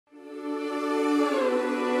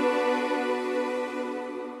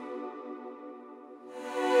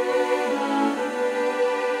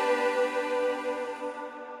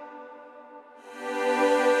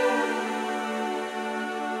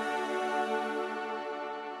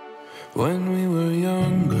When we were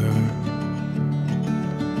younger,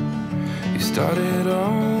 you started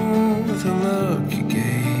on with a look you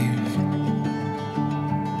gave,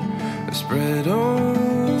 spread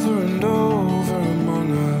over and over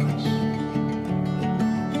among us.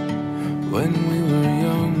 When we were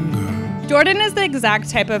younger. Jordan is the exact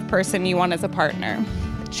type of person you want as a partner.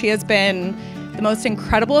 She has been the most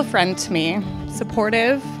incredible friend to me,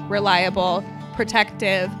 supportive, reliable,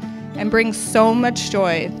 protective, and brings so much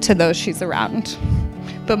joy to those she's around.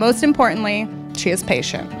 But most importantly, she is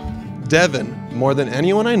patient. Devin, more than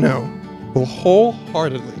anyone I know, will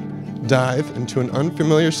wholeheartedly dive into an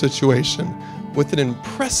unfamiliar situation with an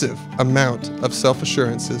impressive amount of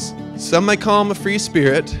self-assurances. Some might call him a free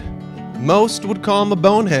spirit, most would call him a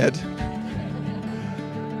bonehead,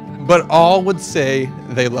 but all would say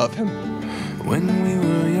they love him. When we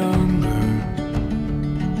were younger,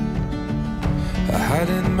 I had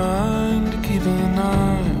in mind to keep an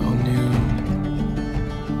eye on you.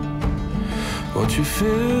 Watch you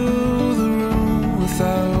fill the room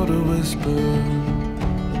without a whisper.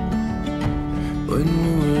 When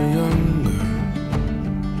we were younger.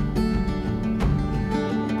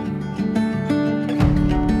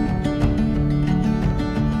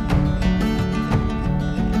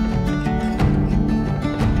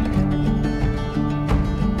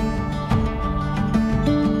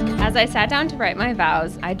 As I sat down to write my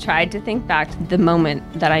vows, I tried to think back to the moment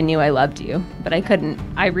that I knew I loved you, but I couldn't.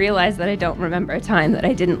 I realized that I don't remember a time that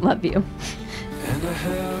I didn't love you.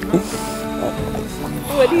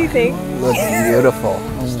 What do you think? Looks beautiful.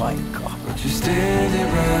 Oh my God. But you still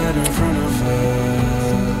right in front of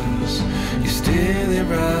us. You still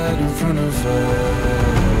right in front of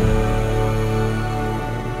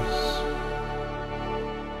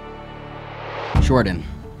us. Jordan,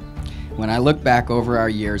 when I look back over our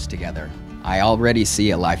years together, I already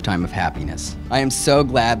see a lifetime of happiness. I am so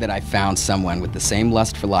glad that I found someone with the same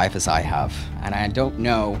lust for life as I have. And I don't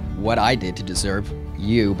know what I did to deserve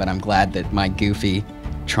you, but I'm glad that my goofy,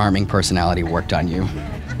 charming personality worked on you.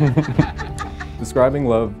 Describing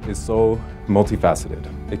love is so multifaceted.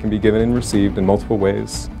 It can be given and received in multiple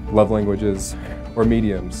ways, love languages or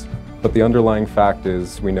mediums, but the underlying fact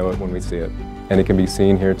is we know it when we see it. And it can be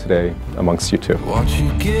seen here today amongst you two. Watch you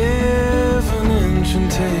give an inch and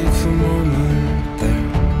take the moment there.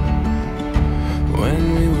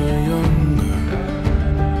 When we were younger,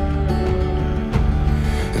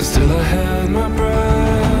 and still I had my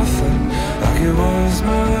breath, and like it was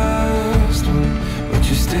my last one. But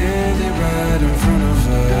you're still right in front of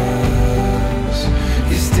us.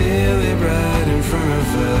 You're still right in front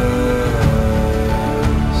of us.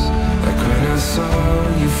 Like when I saw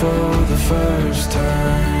you for the first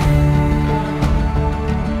time.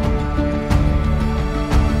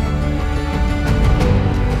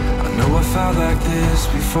 I know I felt like this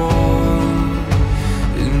before.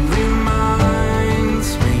 It reminds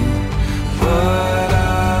me what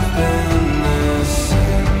I've been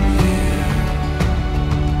missing here.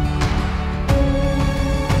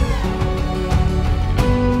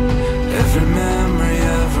 Every memory,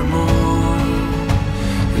 evermore.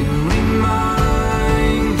 It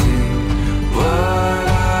reminds me what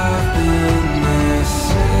I've been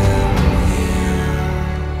missing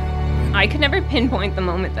here. I could never pinpoint the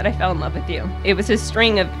moment that I fell in love with you. It was a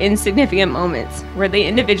string of insignificant moments where they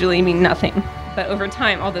individually mean nothing. But over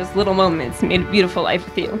time, all those little moments made a beautiful life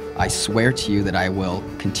with you. I swear to you that I will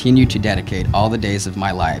continue to dedicate all the days of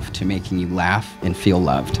my life to making you laugh and feel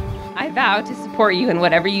loved. I vow to support you in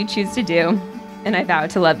whatever you choose to do, and I vow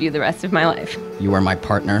to love you the rest of my life. You are my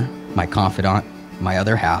partner, my confidant, my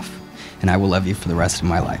other half, and I will love you for the rest of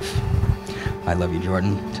my life. I love you,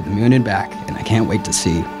 Jordan, to the moon and back, and I can't wait to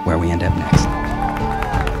see where we end up next.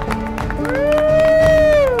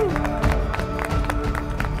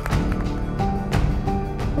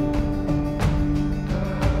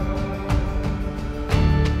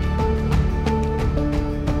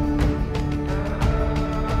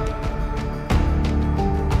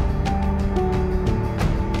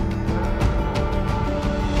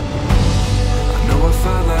 I know I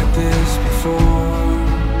felt like this before.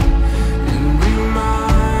 It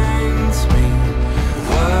reminds me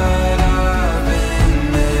what I've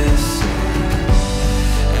been missing.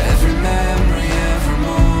 Every memory,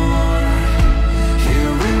 evermore.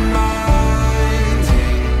 Here reminding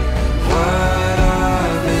what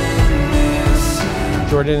I've been missing.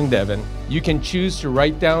 Jordan and Devin, you can choose to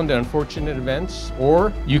write down the unfortunate events,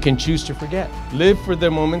 or you can choose to forget. Live for the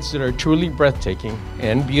moments that are truly breathtaking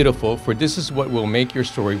and beautiful, for this is what will make your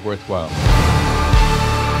story worthwhile.